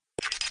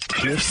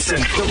Cliff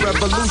Central. The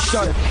revolution.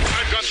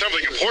 I've got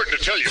something important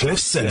to tell you.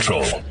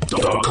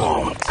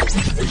 CliffCentral.com.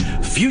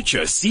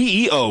 Future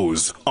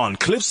CEOs on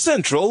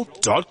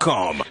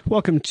CliffCentral.com.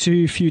 Welcome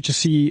to Future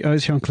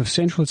CEOs here on Cliff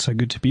Central. It's so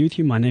good to be with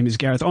you. My name is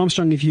Gareth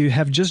Armstrong. If you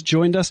have just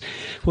joined us,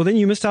 well, then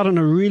you missed out on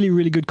a really,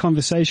 really good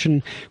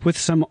conversation with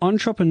some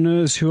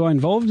entrepreneurs who are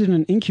involved in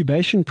an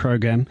incubation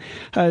program.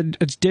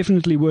 It's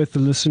definitely worth the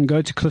listen.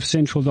 Go to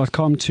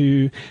CliffCentral.com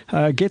to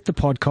get the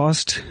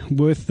podcast.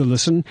 Worth the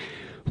listen.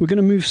 We're going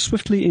to move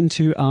swiftly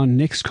into our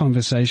next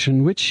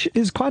conversation, which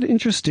is quite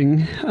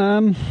interesting.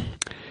 What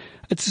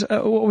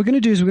we're going to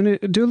do is we're going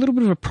to do a little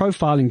bit of a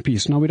profiling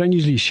piece. Now, we don't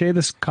usually share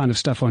this kind of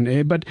stuff on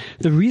air, but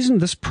the reason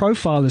this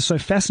profile is so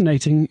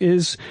fascinating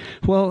is,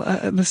 well,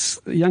 this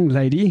young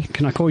lady,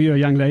 can I call you a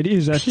young lady?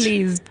 Is that?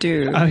 Please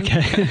do.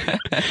 Okay.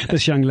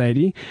 This young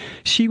lady,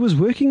 she was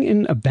working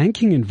in a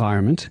banking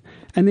environment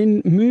and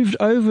then moved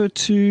over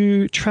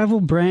to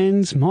travel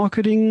brands,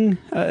 marketing.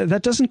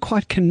 That doesn't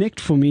quite connect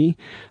for me.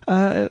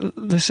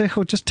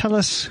 Lesego, just tell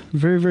us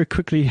very, very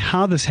quickly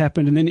how this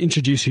happened and then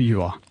introduce who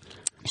you are.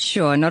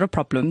 Sure, not a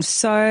problem.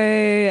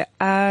 So,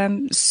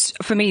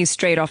 for me,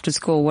 straight after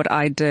school, what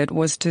I did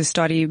was to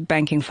study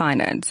banking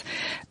finance.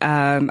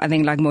 I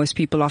think like most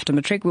people after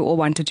matric, we all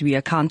wanted to be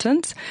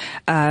accountants.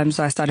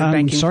 So I studied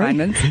banking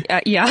finance.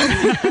 Yeah.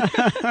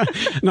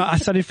 No, I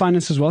studied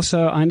finance as well,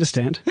 so I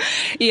understand.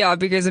 Yeah,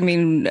 because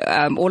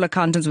all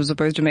accountants were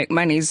supposed to make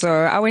money. So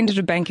I went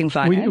into banking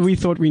finance. We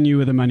thought we knew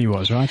where the money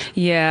was, right?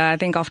 Yeah, I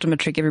think after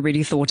matric,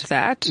 everybody thought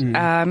that.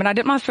 And I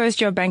did my first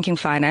year of banking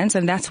finance,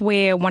 and that's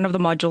where one of the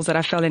modules that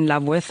I fell in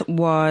love with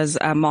was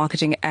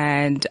marketing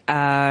and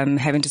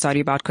having to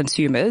study about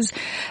consumers,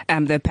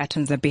 their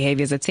patterns, their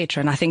behaviors, etc.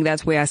 And I think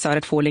that's where I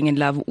started falling in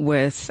love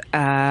with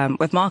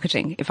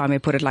marketing, if I may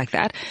put it like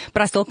that.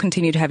 But I still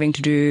continued having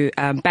to do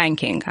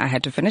banking. I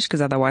had to finish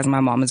because otherwise my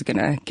mom was going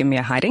to give me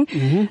a hiding.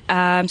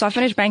 So I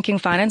finished banking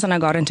finance and I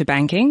got into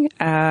banking.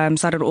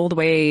 Started all the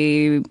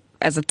way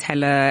as a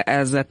teller,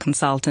 as a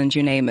consultant,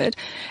 you name it.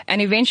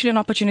 And eventually an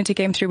opportunity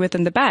came through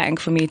within the bank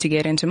for me to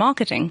get into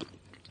marketing.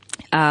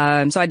 So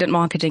I did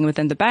marketing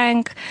within the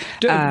bank.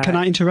 Can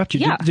I interrupt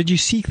you? Yeah. Did you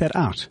seek that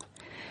out?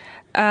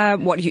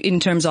 In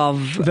terms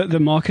of the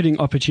marketing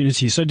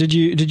opportunity? So did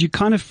you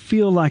kind of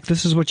feel like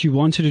this is what you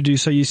wanted to do?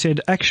 So you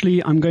said,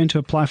 actually, I'm going to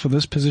apply for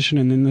this position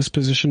and then this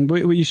position.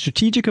 Were you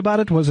strategic about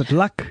it? Was it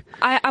luck?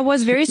 I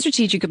was very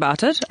strategic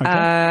about it. Okay.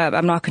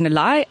 I'm not going to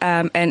lie.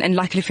 And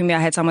luckily for me, I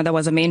had someone that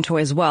was a mentor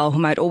as well,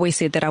 whom I'd always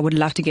said that I would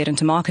love to get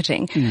into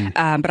marketing.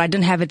 But I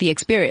didn't have the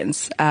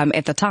experience,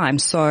 at the time.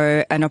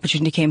 So an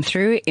opportunity came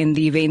through in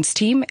the events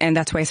team, and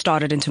that's where I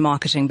started into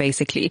marketing,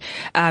 basically.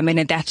 And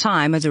at that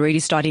time, I was already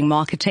studying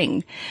marketing.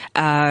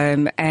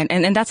 And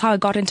that's how I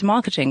got into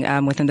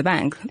marketing, within the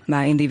bank,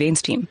 in the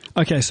events team.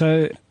 Okay.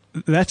 So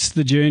that's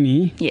the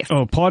journey. Yes.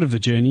 Or part of the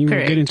journey.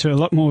 Correct. We'll get into a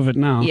lot more of it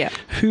now. Yeah.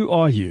 Who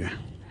are you?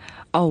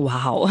 Oh,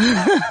 wow.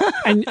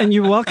 And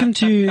you're welcome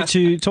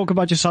to talk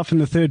about yourself in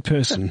the third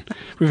person.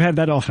 We've had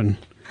that often.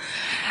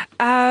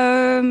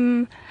 My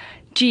name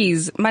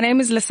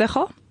is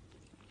Lesego.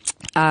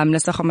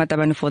 Lesego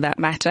Matabane for that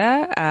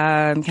matter.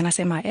 Can I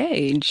say my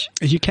age?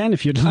 You can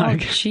if you'd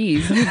like. Oh,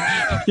 jeez.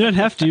 You don't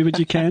have to, but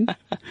you can.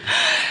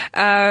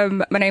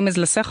 My name is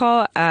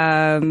Lesego.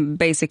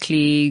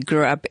 Basically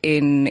grew up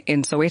in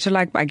Soweto,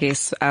 like I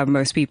guess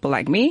most people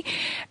like me.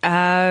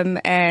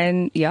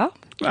 And yeah.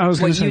 I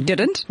was going to say, you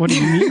didn't. What do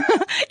you mean?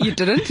 You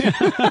didn't.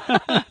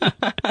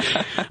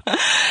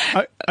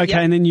 Okay, yeah.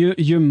 And then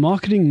you're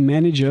marketing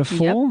manager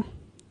for? Yep.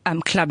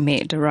 Club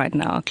Med right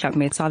now, Club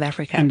Med South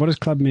Africa. And what does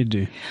Club Med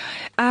do?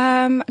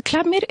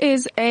 Club Med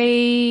is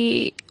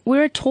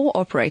we're a tour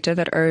operator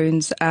that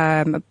owns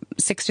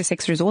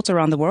 66 resorts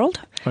around the world.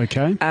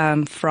 Okay.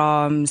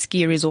 From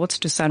ski resorts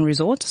to sun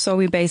resorts. So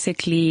we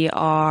basically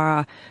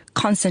are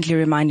constantly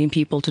reminding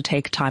people to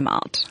take time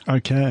out.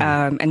 Okay.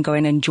 And go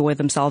and enjoy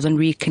themselves and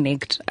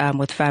reconnect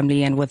with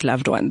family and with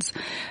loved ones.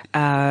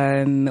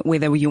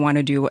 Whether you want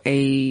to do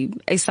a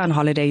sun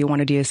holiday, you want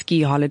to do a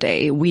ski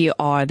holiday, we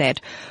are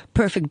that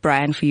perfect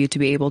brand for you to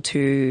be able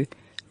to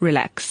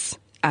relax.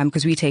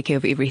 Because we take care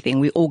of everything.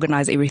 We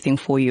organize everything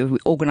for you. We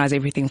organize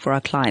everything for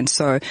our clients.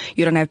 So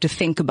you don't have to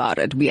think about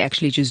it. We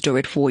actually just do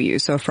it for you.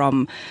 So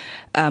from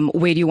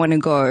where do you want to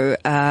go?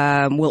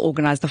 We'll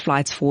organize the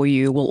flights for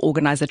you. We'll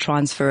organize the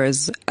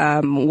transfers,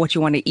 what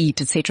you want to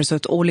eat, etc. So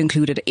it's all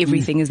included.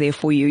 Everything is there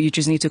for you. You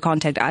just need to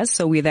contact us.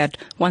 So we're that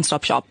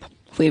one-stop shop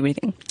for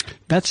everything.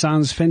 That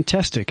sounds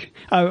fantastic.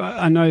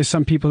 I know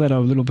some people that are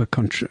a little bit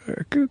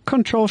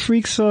control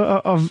freaks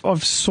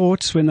of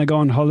sorts when they go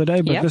on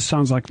holiday, but This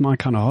sounds like my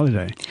kind of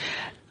holiday.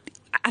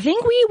 I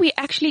think we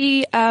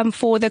actually,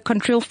 for the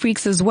control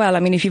freaks as well. I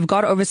mean, if you've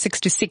got over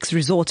 66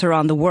 resorts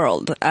around the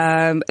world,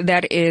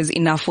 that is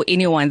enough for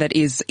anyone that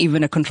is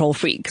even a control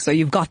freak. So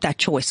you've got that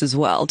choice as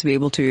well to be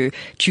able to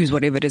choose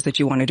whatever it is that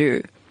you want to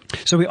do.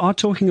 So we are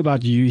talking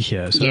about you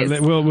here. So yes.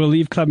 we'll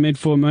leave Club Med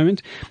for a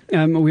moment.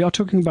 We are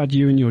talking about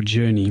you and your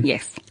journey.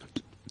 Yes.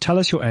 Tell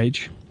us your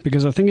age,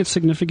 because I think it's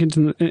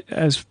significant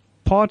as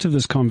part of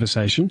this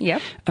conversation.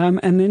 Yep.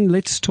 And then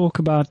let's talk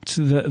about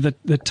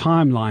the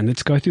timeline.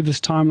 Let's go through this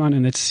timeline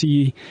and let's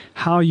see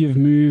how you've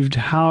moved,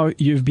 how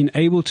you've been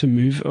able to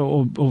move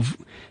or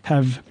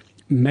have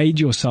made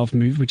yourself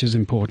move, which is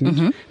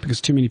important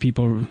because too many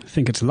people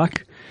think it's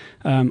luck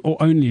or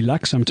only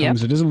luck.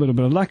 Sometimes it is a little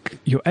bit of luck.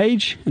 Your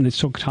age, and let's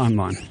talk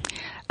timeline.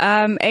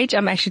 Age,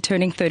 I'm actually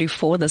turning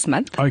 34 this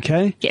month.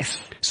 Okay.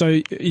 Yes. So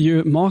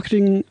you're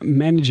marketing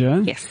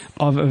manager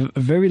of a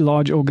very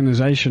large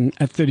organization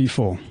at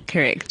 34.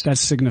 Correct. That's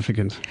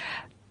significant.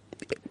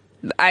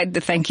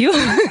 Thank you.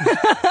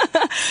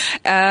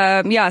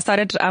 I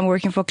started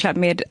working for Club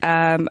Med.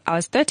 I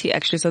was 30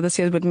 actually, so this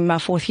year would be my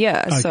 4th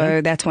year. Okay. So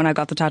that's when I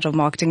got the title of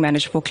marketing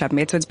manager for Club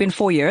Med. So it's been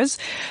 4 years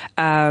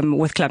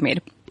with Club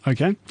Med.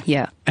 Okay.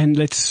 Yeah. And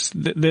let's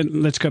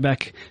go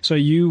back. So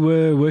you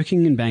were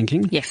working in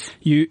banking. Yes.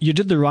 You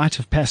did the rite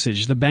of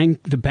passage, the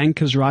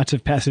banker's rite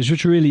of passage,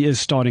 which really is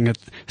starting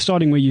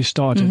where you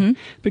started,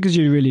 because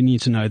you really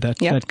need to know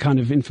that kind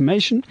of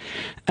information.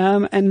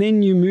 And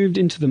then you moved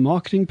into the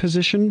marketing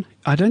position.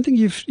 I don't think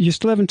you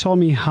still haven't told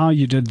me how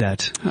you did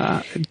that.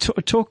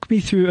 Talk me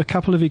through a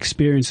couple of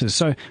experiences.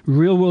 So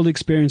real world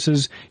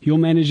experiences. Your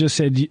manager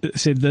said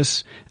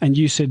this, and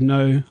you said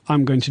no.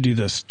 I'm going to do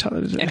this.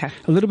 A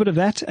little bit of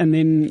that, and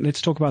then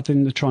let's talk about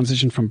then the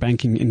transition from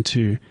banking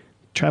into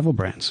travel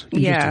brands.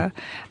 Yeah.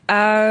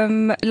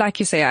 Like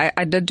you say,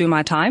 I did do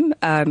my time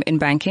in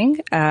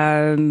banking,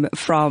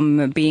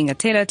 from being a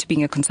teller to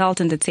being a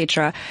consultant,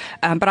 etc.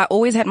 But I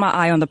always had my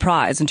eye on the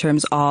prize in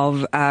terms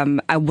of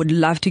I would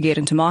love to get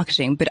into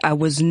marketing, but I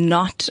was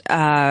not.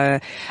 I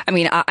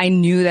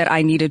knew that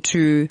I needed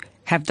to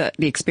have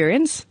the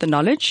experience, the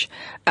knowledge,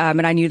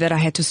 and I knew that I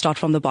had to start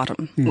from the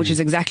bottom, which is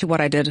exactly what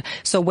I did.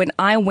 So when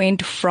I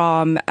went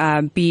from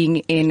being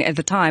in, at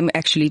the time,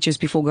 actually just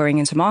before going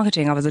into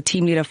marketing, I was a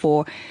team leader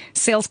for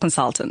sales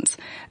consultants.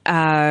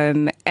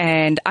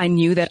 And I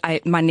knew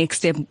that my next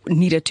step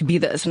needed to be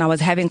this. And I was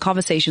having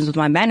conversations with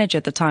my manager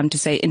at the time to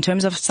say, in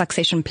terms of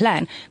succession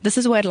plan, this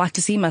is where I'd like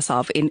to see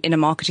myself in a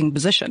marketing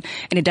position.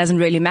 And it doesn't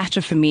really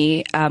matter for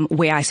me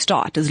where I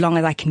start, as long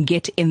as I can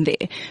get in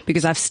there,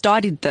 because I've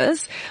started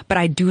this, but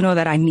I do know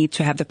that I need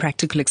to have the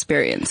practical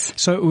experience.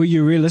 So were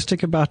you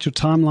realistic about your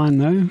timeline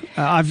though?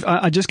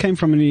 I just came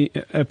from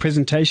a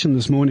presentation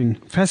this morning,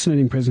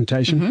 fascinating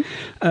presentation.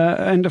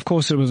 And of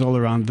course it was all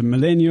around the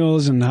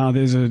millennials and how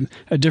there's a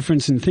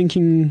difference in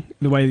thinking,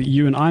 the way that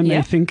you and I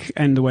may think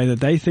and the way that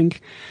they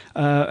think.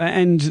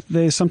 And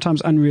there's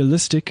sometimes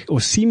unrealistic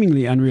or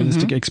seemingly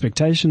unrealistic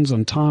expectations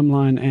on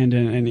timeline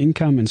and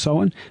income and so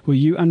on. Were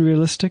you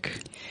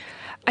unrealistic?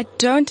 I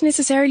don't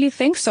necessarily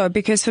think so,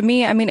 because for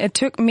me, it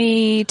took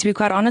me, to be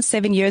quite honest,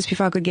 7 years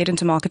before I could get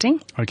into marketing.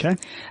 Okay.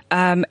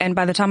 And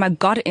by the time I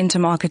got into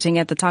marketing,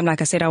 at the time, like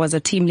I said, I was a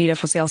team leader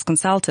for sales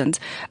consultants.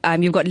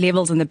 You've got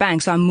levels in the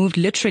bank. So I moved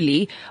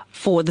literally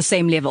for the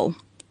same level.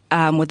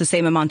 With the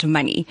same amount of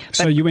money.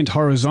 So you went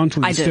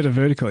horizontal instead of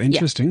vertical.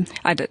 Interesting. Yeah,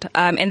 I did.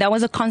 And that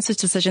was a conscious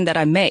decision that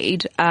I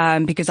made,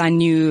 because I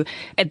knew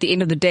at the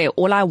end of the day,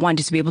 all I want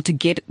is to be able to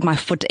get my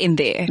foot in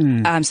there,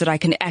 so that I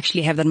can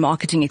actually have that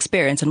marketing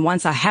experience. And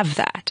once I have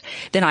that,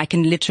 then I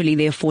can literally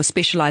therefore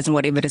specialize in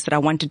whatever it is that I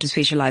wanted to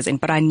specialize in.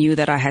 But I knew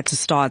that I had to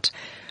start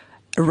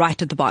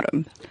right at the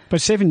bottom. But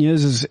 7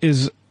 years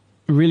is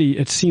really,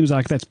 it seems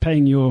like that's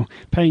paying you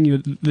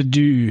the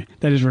due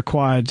that is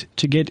required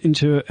to get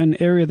into an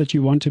area that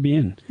you want to be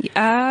in.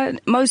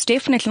 Most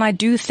definitely. And I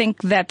do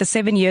think that the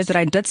 7 years that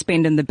I did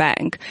spend in the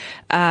bank,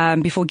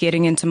 before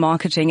getting into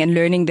marketing and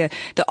learning the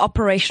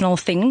operational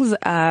things,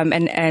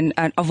 and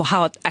of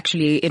how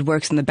it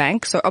works in the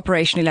bank. So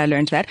operationally, I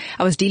learned that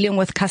I was dealing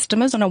with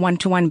customers on a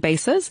one-to-one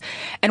basis.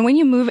 And when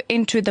you move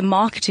into the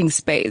marketing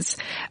space,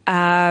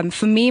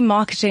 for me,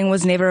 marketing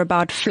was never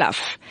about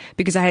fluff,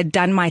 because I had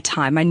done my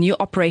time. I knew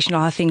operational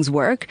how things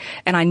work,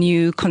 and I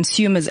knew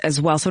consumers as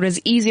well. So it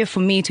was easier for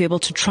me to be able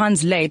to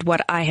translate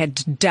what I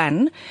had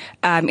done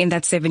in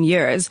that 7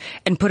 years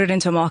and put it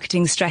into a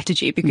marketing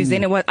strategy, because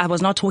then I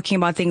was not talking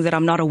about things that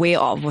I'm not aware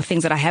of or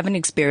things that I haven't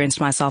experienced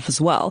myself as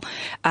well,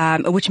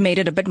 which made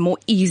it a bit more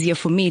easier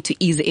for me to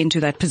ease into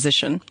that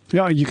position.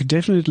 Yeah, you could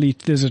definitely,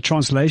 there's a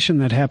translation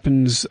that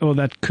happens or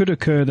that could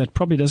occur that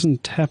probably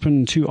doesn't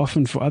happen too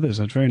often for others.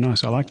 That's very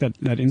nice. I like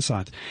that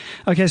insight.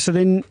 Okay, so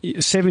then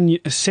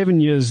 7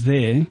 years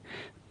there.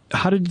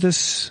 How did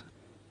this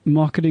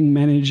marketing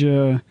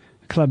manager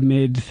Club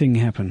Med thing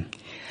happen?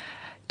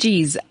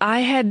 Geez, I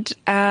had,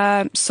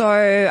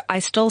 so I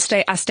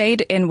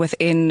stayed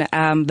within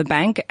the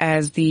bank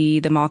as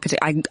the marketing.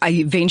 I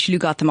eventually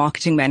got the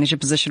marketing manager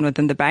position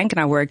within the bank, and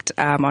I worked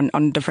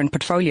on different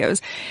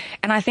portfolios.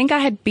 And I think I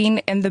had been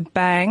in the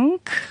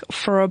bank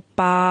for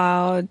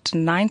about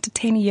 9 to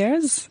 10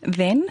 years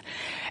then,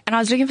 and I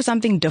was looking for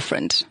something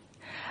different.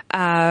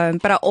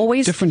 But I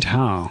always... Different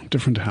how?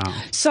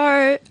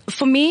 So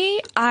for me,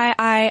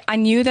 I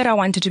knew that I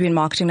wanted to be in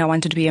marketing. I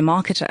wanted to be a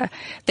marketer.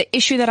 The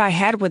issue that I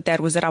had with that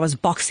was that I was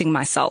boxing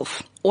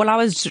myself. All I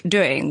was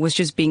doing was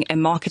just being a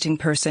marketing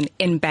person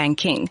in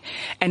banking.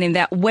 And in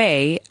that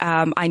way,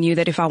 I knew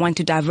that if I want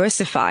to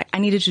diversify, I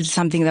needed to do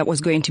something that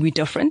was going to be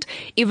different,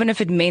 even if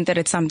it meant that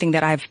it's something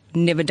that I've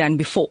never done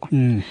before.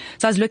 So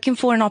I was looking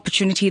for an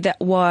opportunity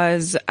that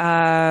was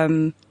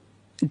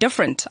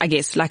different, I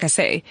guess, like I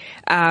say.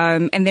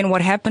 And then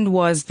what happened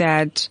was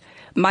that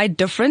my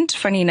different,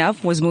 funny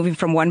enough, was moving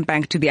from one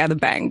bank to the other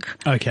bank.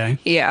 Okay.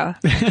 Yeah.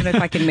 I don't know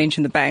if I can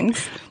mention the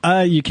banks.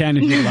 You can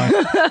if you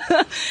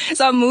like.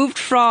 So I moved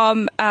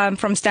from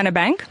Standard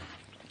Bank.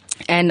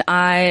 And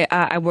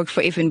I worked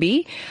for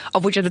FNB,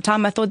 of which at the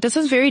time I thought this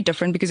is very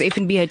different because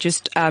FNB had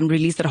just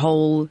released that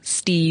whole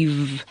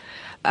Steve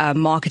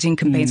marketing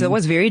campaign. So it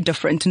was very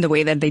different in the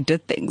way that they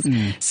did things.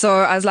 So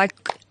I was like,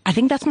 I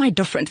think that's my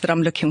difference that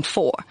I'm looking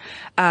for.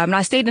 And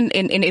I stayed in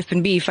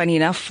FNB, funny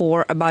enough,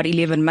 for about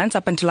 11 months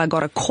up until I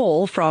got a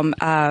call from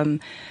a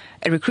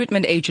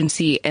recruitment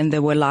agency, and they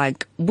were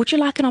like, would you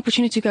like an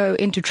opportunity to go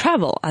into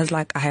travel? I was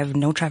like, I have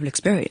no travel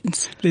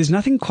experience. There's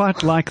nothing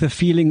quite like the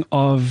feeling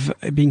of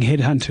being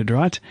headhunted,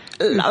 right?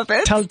 Love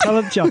it. Tell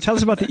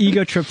us about the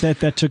ego trip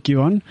that took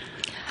you on.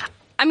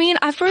 I mean,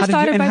 I first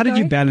started by how did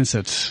you balance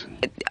it?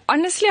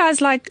 Honestly, I was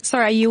like,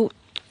 sorry, are you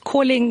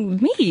calling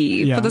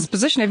me for this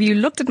position? Have you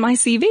looked at my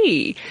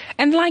CV?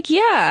 And like,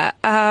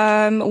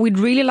 we'd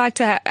really like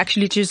to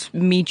actually just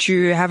meet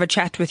you, have a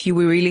chat with you.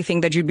 We really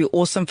think that you'd be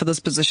awesome for this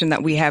position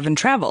that we have in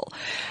travel.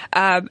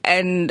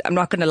 And I'm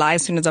not going to lie,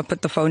 as soon as I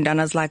put the phone down,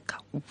 I was like,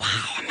 wow,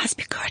 I must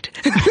be good.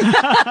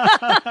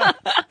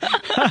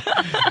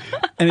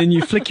 And then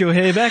you flick your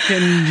hair back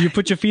and you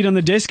put your feet on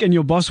the desk and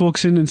your boss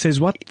walks in and says,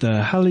 what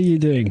the hell are you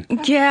doing?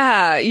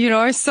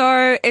 Yeah,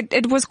 so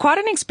it was quite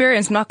an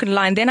experience, I'm not going to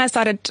lie. And then I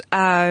started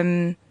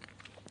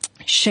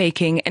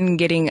shaking and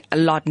getting a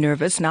lot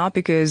nervous now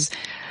because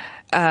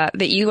the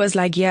ego was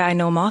like, I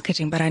know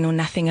marketing, but I know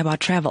nothing about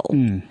travel.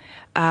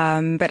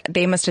 But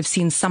they must have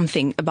seen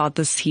something about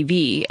this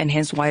CV and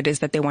hence why it is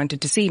that they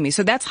wanted to see me.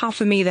 So that's how,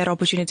 for me, that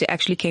opportunity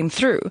actually came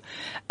through.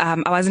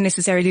 I wasn't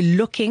necessarily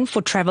looking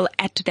for travel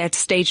at that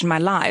stage in my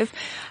life.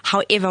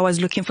 However, I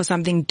was looking for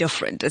something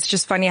different. It's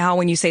just funny how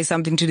when you say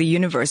something to the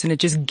universe and it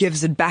just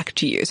gives it back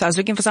to you. So I was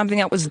looking for something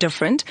that was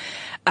different.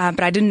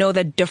 But I didn't know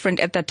that different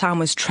at that time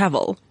was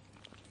travel.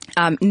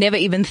 Never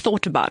even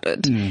thought about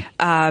it,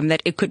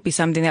 that it could be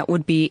something that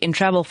would be in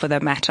travel for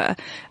that matter.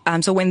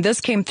 So when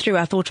this came through,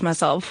 I thought to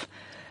myself,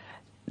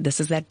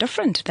 this is that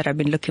different that I've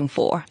been looking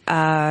for.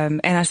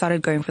 And I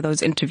started going for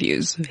those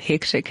interviews,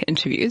 hectic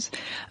interviews,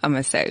 I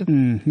must say.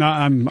 No,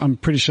 I'm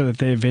pretty sure that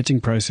their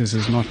vetting process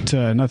is not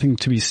nothing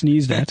to be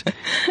sneezed at.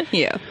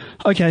 Yeah.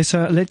 Okay,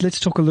 so let's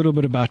talk a little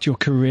bit about your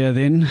career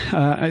then.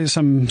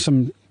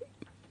 Some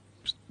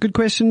good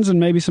questions and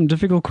maybe some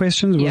difficult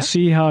questions. We'll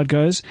see how it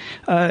goes.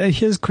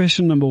 Here's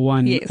question number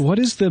one. Yes. What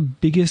is the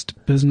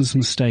biggest business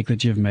mistake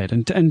that you've made?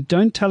 And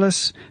don't tell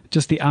us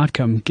just the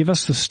outcome. Give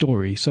us the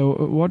story. So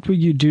what were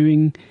you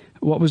doing?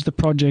 What was the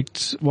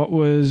project? What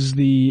was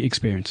the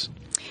experience?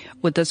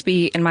 Would this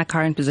be in my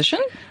current position?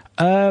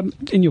 In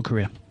your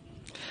career.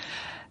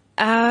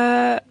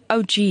 The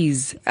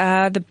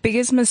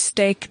biggest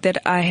mistake that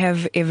I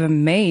have ever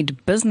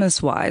made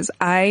business-wise,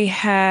 I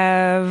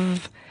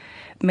have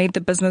made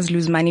the business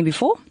lose money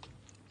before.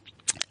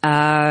 When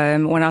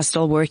I was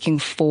still working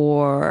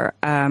for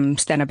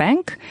Standard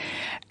Bank,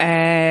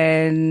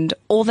 and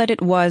all that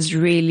it was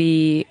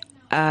really,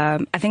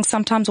 I think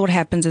sometimes what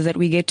happens is that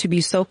we get to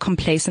be so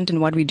complacent in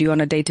what we do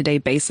on a day-to-day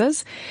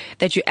basis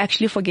that you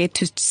actually forget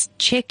to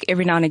check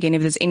every now and again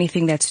if there's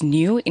anything that's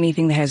new,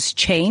 anything that has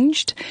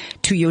changed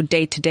to your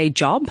day-to-day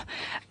job.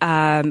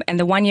 And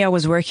the 1 year I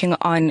was working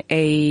on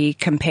a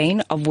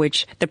campaign of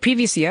which the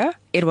previous year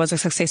it was a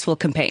successful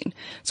campaign.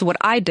 So what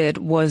I did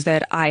was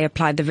that I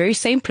applied the very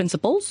same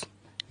principles,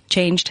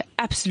 changed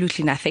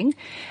absolutely nothing,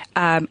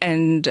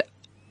 and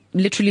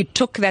literally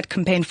took that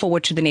campaign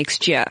forward to the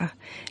next year.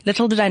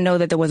 Little did I know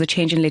that there was a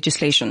change in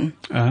legislation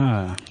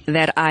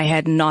that I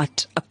had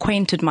not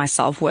acquainted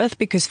myself with,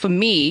 because for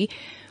me,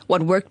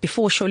 what worked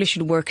before surely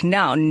should work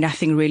now.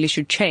 Nothing really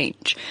should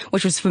change,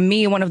 which was for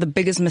me one of the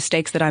biggest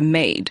mistakes that I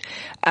made.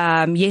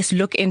 Yes,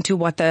 look into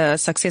what the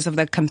success of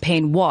the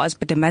campaign was,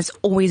 but there must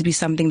always be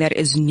something that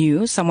is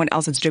new, someone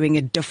else that's doing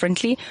it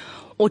differently.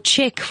 Or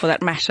check, for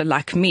that matter,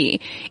 like me,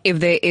 if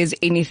there is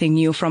anything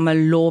new from a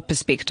law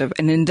perspective.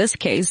 And in this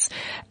case,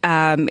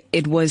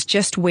 it was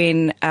just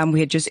when we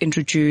had just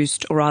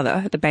introduced, or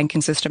rather, the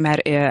banking system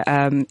had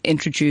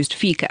introduced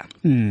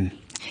FICA.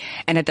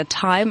 And at the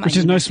time, which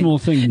is no small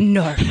thing.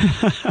 No,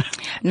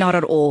 not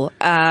at all.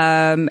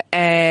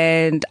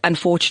 And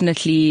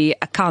unfortunately,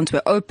 accounts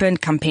were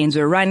opened, campaigns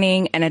were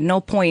running, and at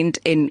no point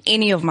in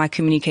any of my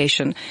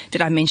communication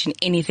did I mention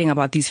anything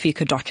about these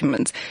FICA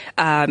documents.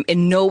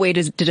 In no way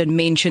did it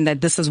mention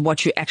that this is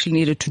what you actually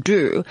needed to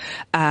do.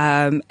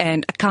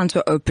 And accounts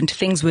were opened,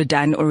 things were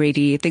done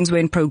already, things were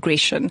in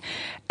progression,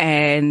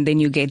 and then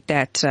you get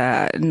that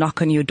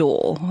knock on your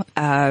door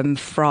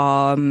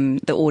from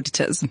the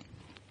auditors.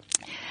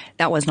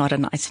 That was not a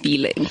nice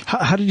feeling.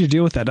 How did you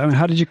deal with that? I mean,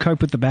 how did you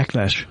cope with the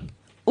backlash?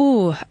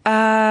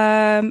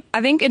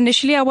 I think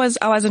initially I was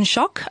in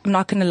shock. I'm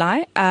not going to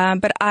lie.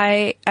 But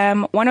I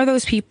am one of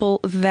those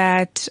people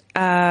that,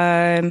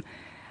 when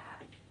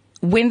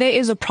there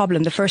is a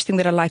problem, the first thing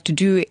that I like to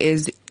do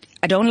is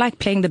I don't like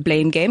playing the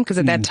blame game, because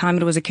at that time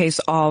it was a case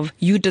of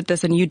you did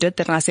this and you did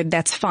that. And I said,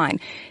 that's fine.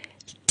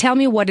 Tell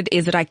me what it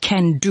is that I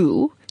can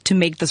do to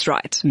make this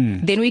right.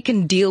 Then we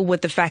can deal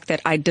with the fact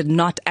that I did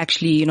not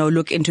actually,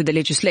 look into the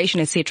legislation,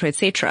 et cetera, et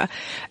cetera.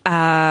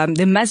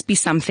 There must be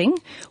something.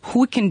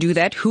 Who can do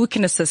that? Who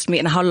can assist me?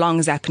 And how long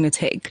is that going to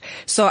take?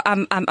 So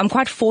I'm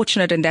quite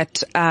fortunate in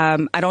that,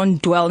 I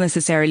don't dwell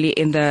necessarily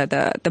in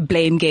the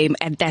blame game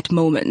at that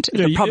moment.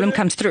 The problem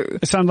comes through.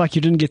 It sounded like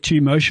you didn't get too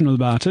emotional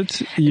about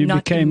it. You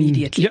not became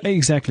immediately. Yeah,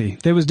 exactly.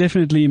 There was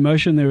definitely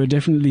emotion. There were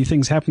definitely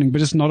things happening, but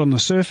just not on the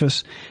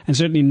surface, and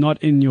certainly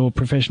not in your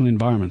professional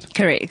environment.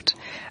 Correct.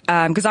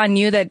 Because I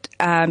knew that,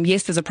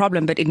 yes, there's a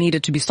problem, but it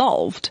needed to be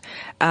solved.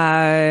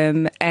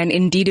 And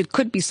indeed it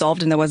could be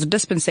solved, and there was a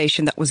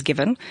dispensation that was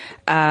given.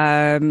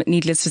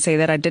 Needless to say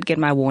that I did get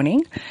my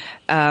warning,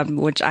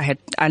 which I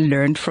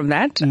learned from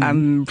that,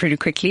 pretty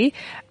quickly.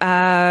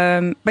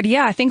 But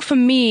yeah, I think for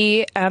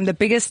me, the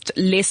biggest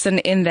lesson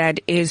in that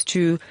is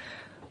to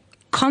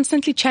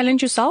constantly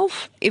challenge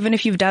yourself, even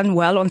if you've done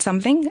well on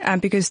something,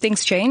 because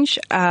things change.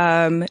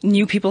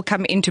 New people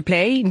come into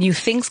play, new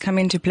things come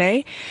into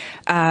play,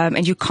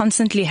 and you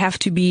constantly have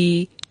to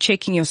be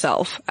checking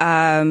yourself.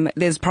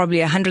 There's probably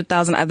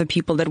 100,000 other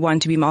people that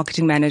want to be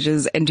marketing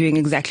managers and doing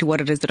exactly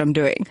what it is that I'm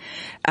doing.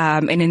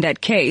 And in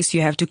that case, you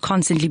have to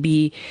constantly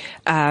be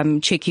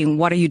checking,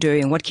 what are you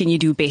doing? What can you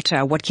do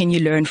better? What can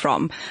you learn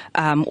from?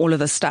 All of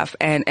this stuff.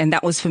 And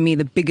that was for me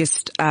the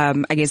biggest,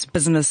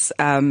 business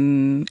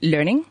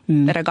learning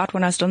that I got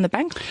when I was still in the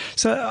bank.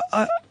 So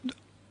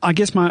I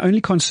guess my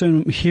only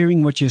concern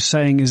hearing what you're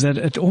saying is that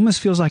it almost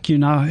feels like you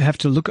now have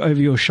to look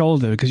over your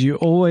shoulder, because you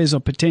always are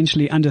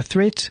potentially under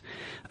threat,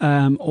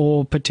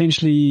 or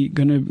potentially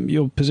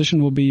your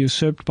position will be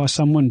usurped by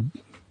someone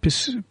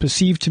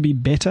perceived to be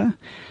better.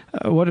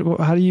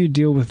 How do you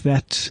deal with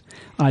that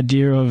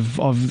idea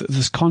of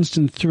this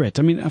constant threat?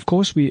 I mean, of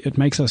course, it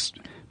makes us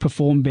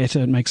perform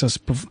better. It makes us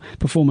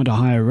perform at a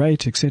higher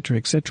rate, et cetera,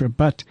 et cetera.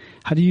 But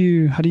how do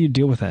you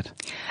deal with that?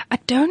 I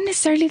don't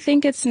necessarily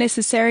think it's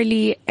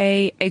necessarily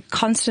a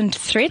constant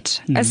threat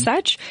as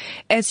such.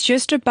 It's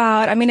just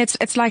about,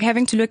 it's like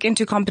having to look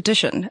into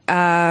competition,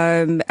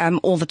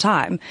 all the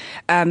time,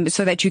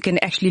 so that you can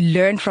actually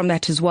learn from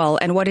that as well.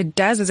 And what it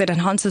does is it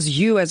enhances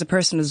you as a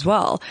person as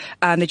well,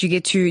 that you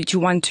get to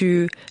want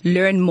to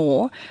learn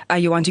more.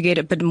 You want to get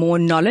a bit more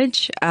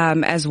knowledge,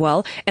 as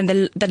well. And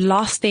the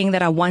last thing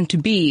that I want to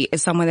be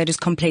is someone that is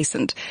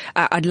complacent.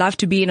 I'd love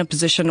to be in a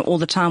position all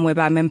the time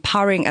whereby I'm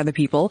empowering other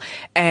people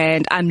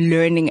and I'm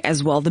learning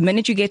as well. The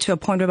minute you get to a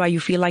point whereby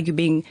you feel like you're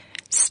being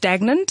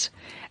stagnant,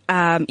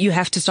 you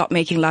have to stop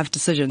making life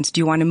decisions.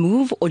 Do you want to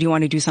move, or do you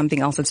want to do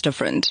something else that's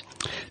different?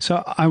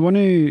 So I want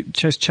to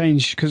just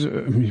change, because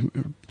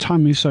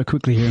time moves so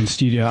quickly here in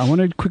studio. I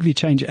want to quickly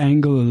change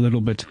angle a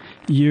little bit.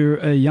 You're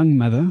a young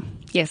mother.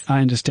 Yes.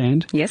 I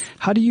understand. Yes.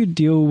 How do you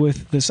deal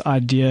with this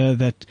idea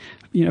that,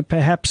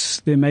 perhaps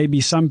there may be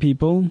some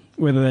people,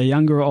 whether they're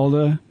younger or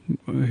older,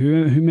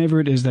 whomever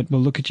it is, that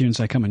will look at you and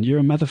say, come on, you're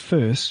a mother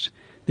first,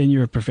 then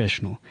you're a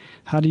professional.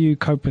 How do you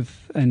cope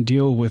with and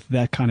deal with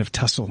that kind of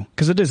tussle?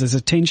 Because there's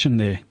a tension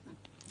there.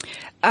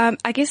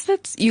 I guess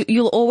that's,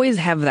 you'll always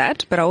have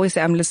that, but I always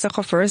say I'm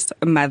Lesego first,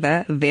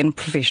 mother, then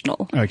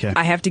professional. Okay.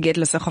 I have to get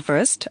Lesego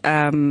first,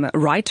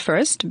 right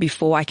first,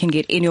 before I can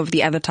get any of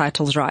the other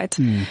titles right.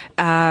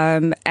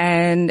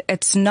 And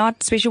it's not,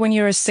 especially when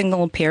you're a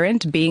single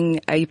parent, being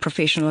a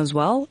professional as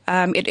well.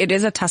 It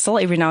is a tussle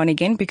every now and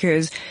again,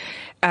 because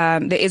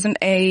there isn't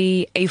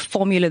a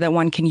formula that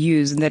one can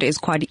use and that is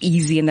quite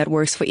easy and that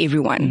works for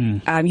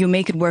everyone. You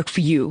make it work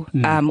for you,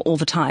 all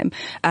the time.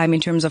 In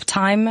terms of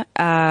time,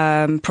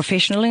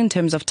 professionally, in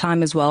terms of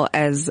time, as well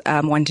as,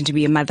 wanting to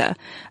be a mother,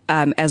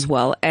 as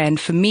well. And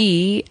for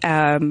me,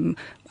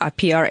 our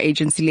PR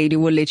agency lady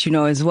will let you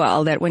know as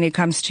well that when it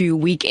comes to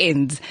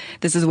weekends,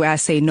 this is where I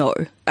say no.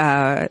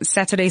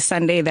 Saturday,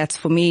 Sunday, that's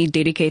for me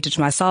dedicated to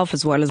myself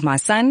as well as my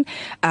son,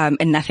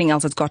 and nothing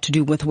else that's got to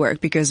do with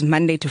work, because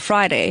Monday to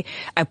Friday,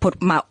 I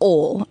put my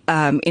all,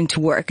 into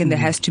work, and there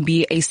has to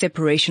be a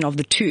separation of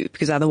the two,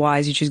 because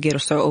otherwise you just get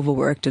so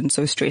overworked and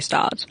so stressed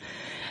out.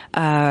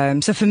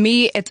 So for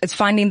me, it's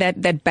finding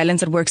that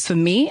balance that works for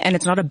me, and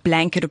it's not a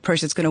blanket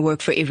approach that's going to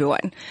work for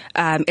everyone.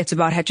 It's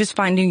about just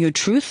finding your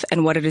truth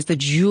and what it is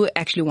that you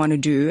actually want to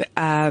do,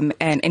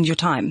 and your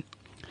time.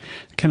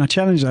 Can I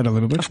challenge that a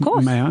little bit? Of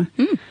course. May I?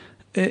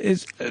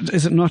 Is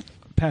it not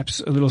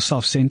perhaps a little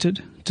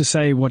self-centered to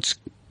say what's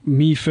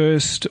me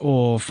first,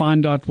 or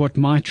find out what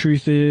my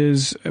truth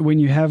is when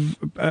you have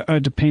a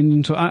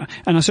dependent?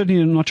 And I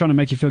certainly am not trying to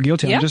make you feel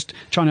guilty. Yeah. I'm just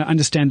trying to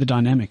understand the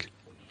dynamic.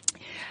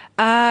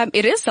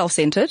 It is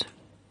self-centered.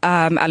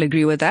 I'll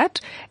agree with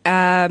that.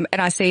 And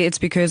I say it's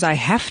because I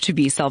have to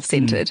be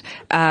self-centered.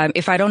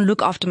 If I don't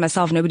look after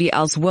myself, nobody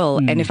else will.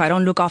 And if I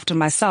don't look after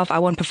myself, I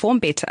won't perform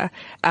better,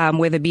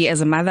 whether it be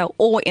as a mother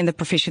or in the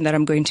profession that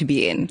I'm going to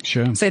be in.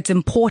 Sure. So it's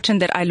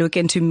important that I look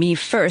into me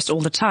first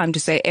all the time to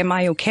say, am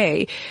I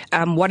okay?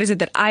 What is it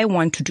that I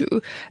want to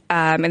do?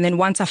 And then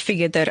once I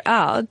figured that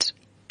out,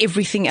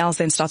 everything else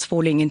then starts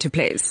falling into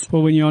place.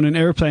 Well, when you're on an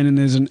airplane and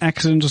there's an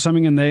accident or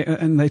something,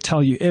 and they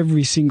tell you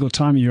every single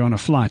time you're on a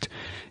flight,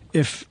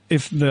 if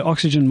the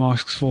oxygen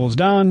mask falls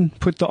down,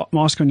 put the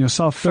mask on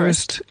yourself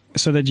first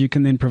so that you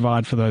can then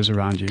provide for those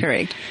around you.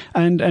 Correct.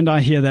 And I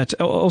hear that.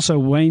 Also,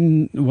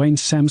 Wayne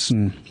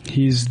Sampson,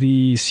 he's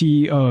the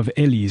CEO of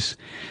Ellie's,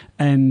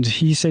 and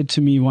he said to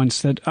me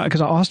once that,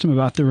 because I asked him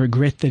about the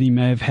regret that he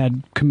may have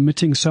had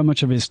committing so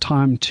much of his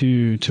time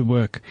to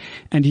work.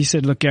 And he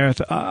said, look,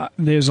 Gareth,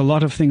 there's a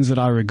lot of things that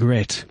I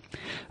regret.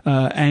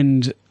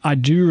 And I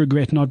do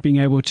regret not being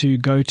able to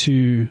go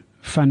to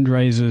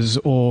fundraisers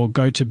or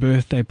go to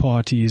birthday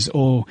parties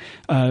or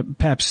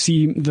perhaps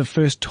see the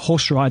first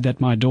horse ride that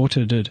my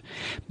daughter did.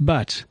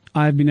 But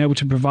I've been able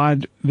to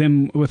provide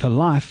them with a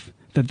life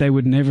that they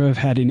would never have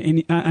had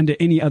in under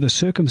any other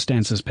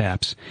circumstances,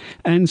 perhaps.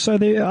 And so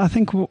I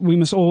think we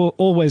must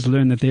always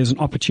learn that there's an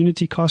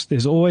opportunity cost.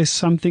 There's always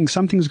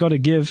something's got to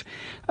give,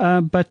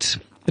 but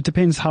it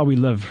depends how we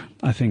live,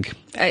 I think.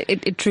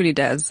 It truly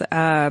does.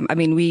 I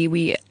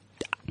mean,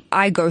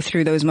 I go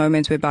through those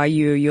moments whereby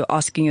you're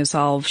asking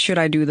yourself, should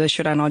I do this?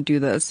 Should I not do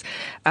this?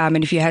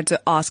 And if you had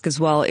to ask as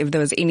well, if there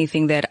was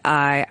anything that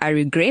I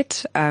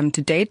regret, to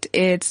date,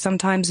 it's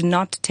sometimes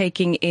not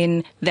taking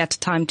in that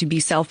time to be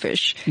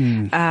selfish.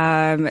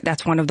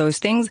 That's one of those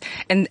things.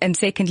 And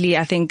secondly,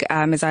 I think,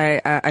 as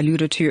I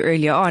alluded to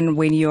earlier on,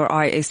 when you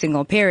are a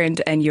single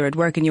parent and you're at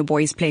work and your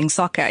boy is playing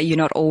soccer, you're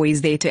not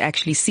always there to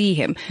actually see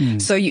him.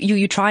 So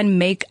you try and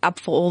make up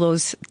for all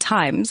those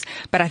times.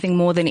 But I think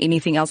more than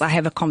anything else, I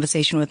have a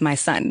conversation with my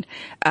son,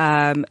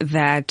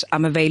 that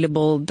I'm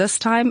available this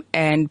time,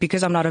 and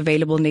because I'm not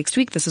available next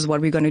week, this is what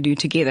we're going to do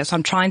together. So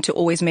I'm trying to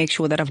always make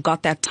sure that I've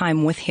got that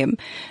time with him.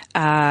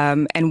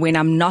 And when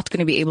I'm not going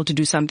to be able to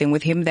do something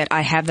with him, that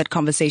I have that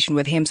conversation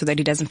with him so that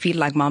he doesn't feel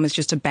like mom is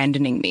just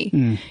abandoning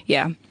me.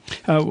 Yeah.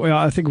 Well,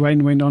 I think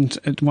Wayne went on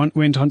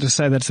to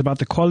say that it's about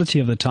the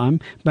quality of the time,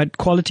 but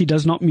quality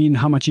does not mean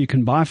how much you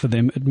can buy for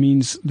them. It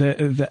means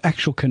the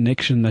actual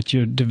connection that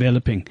you're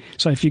developing.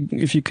 So if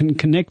you can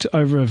connect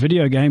over a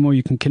video game, or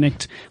you can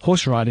connect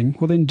horse riding,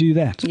 well, then do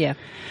that. Yeah.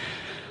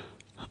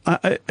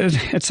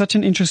 It's such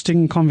an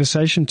interesting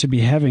conversation to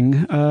be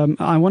having.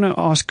 I want to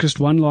ask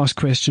just one last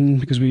question,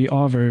 because we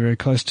are very, very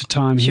close to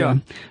time Sure.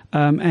 here.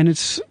 And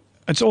it's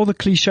all the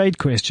cliched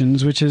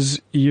questions, which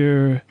is,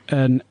 you're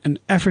an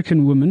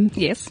African woman.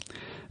 Yes.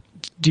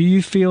 Do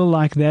you feel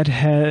like that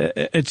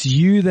it's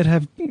you that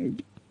have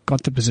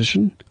got the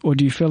position, or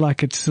do you feel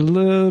like it's a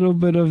little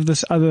bit of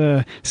this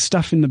other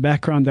stuff in the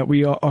background that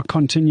we are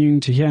continuing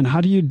to hear? And how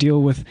do you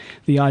deal with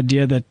the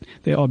idea that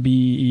there are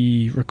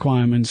BEE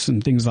requirements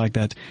and things like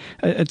that?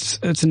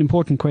 It's an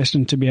important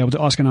question to be able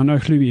to ask, and I know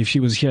Hlubi, if she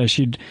was here,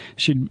 she'd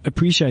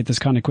appreciate this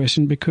kind of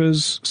question,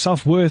 because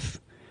self-worth,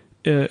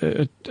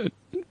 we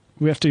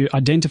have to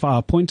identify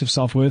our point of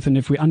self-worth, and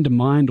if we're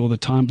undermined all the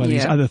time by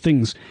these other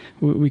things,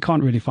 we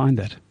can't really find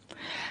that.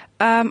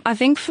 I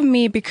think for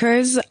me,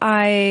 because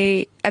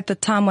at the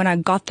time when I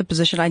got the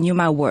position, I knew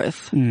my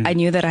worth. I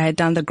knew that I had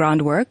done the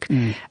groundwork.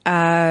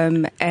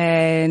 And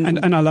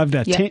I love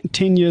that. Yeah.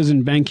 10 years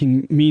in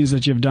banking means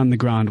that you've done the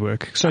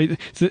groundwork. So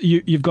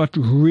you've got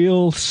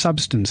real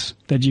substance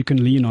that you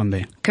can lean on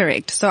there.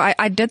 Correct. So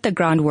I did the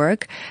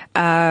groundwork.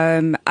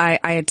 I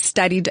had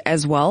studied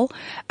as well.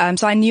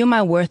 So I knew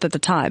my worth at the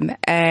time.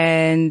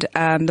 And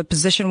the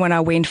position when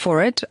I went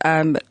for it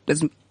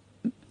was,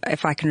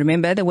 if I can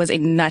remember, there was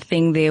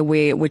nothing there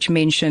which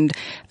mentioned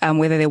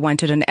whether they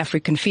wanted an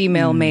African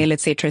female, male,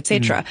 etc.,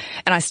 etc.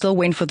 And I still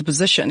went for the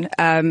position.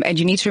 And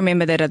you need to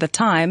remember that at the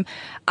time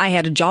I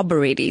had a job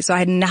already, so I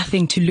had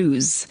nothing to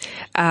lose,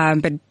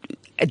 but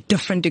a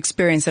different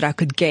experience that I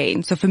could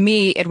gain. So for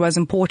me, it was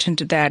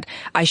important that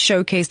I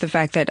showcase the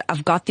fact that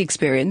I've got the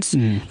experience,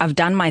 I've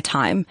done my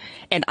time,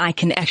 and I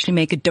can actually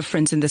make a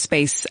difference in the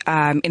space,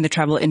 in the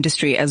travel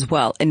industry as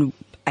well. And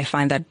I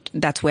find that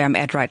that's where I'm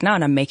at right now,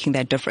 and I'm making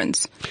that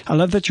difference. I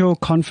love that your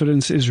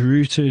confidence is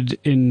rooted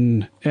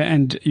in,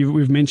 and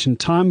we've mentioned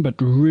time, but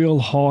real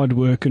hard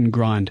work and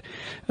grind.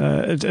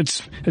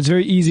 It's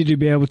very easy to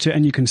be able to,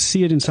 and you can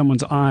see it in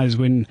someone's eyes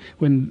when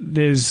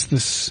there's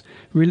this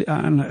really,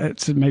 I don't know,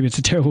 maybe it's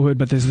a terrible word,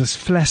 but there's this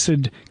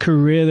flaccid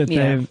career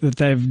that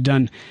they've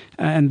done,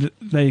 and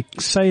they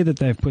say that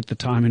they've put the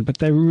time in, but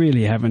they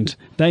really haven't.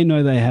 They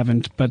know they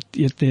haven't, but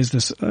yet there's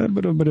this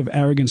bit of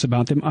arrogance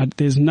about them.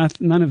 There's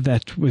none of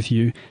that with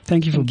you.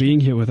 Thank you for being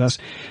here with us.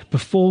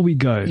 Before we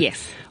go,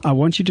 yes, I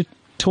want you to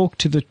talk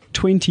to the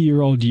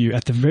 20-year-old you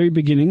at the very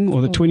beginning,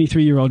 or the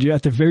 23-year-old you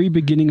at the very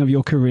beginning of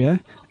your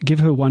career. Give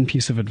her one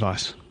piece of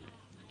advice.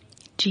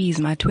 Geez,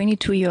 my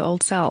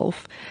 22-year-old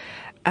self.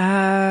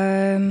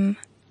 Never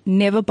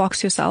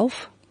box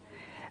yourself.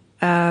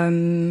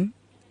 Know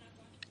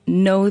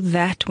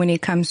that when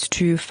it comes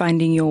to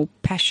finding your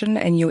passion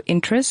and your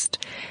interest,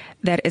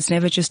 that it's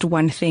never just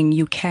one thing.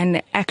 You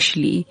can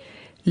actually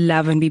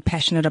love and be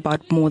passionate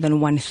about more than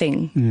one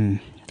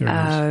thing.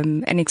 Nice.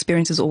 And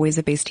experience is always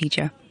the best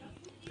teacher.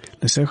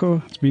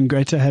 Lesego, it's been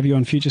great to have you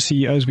on Future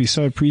CEOs. We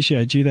so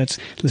appreciate you. That's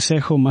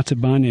Lesego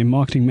Matabane,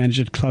 Marketing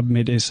Manager at Club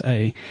Med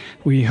SA.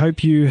 We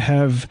hope you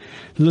have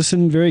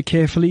listened very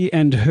carefully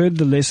and heard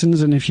the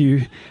lessons. And if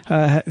you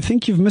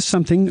think you've missed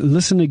something,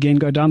 listen again.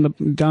 Go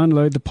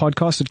download the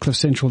podcast at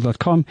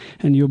cliffcentral.com,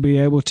 and you'll be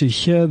able to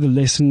hear the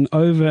lesson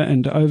over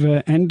and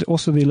over, and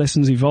also the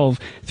lessons evolve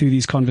through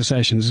these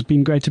conversations. It's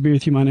been great to be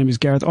with you. My name is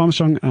Gareth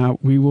Armstrong.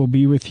 We will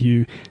be with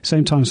you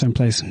same time, same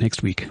place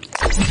next week.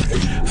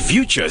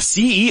 Future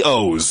CEOs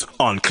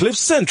on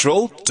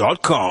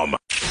cliffcentral.com.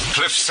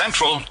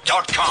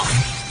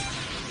 cliffcentral.com.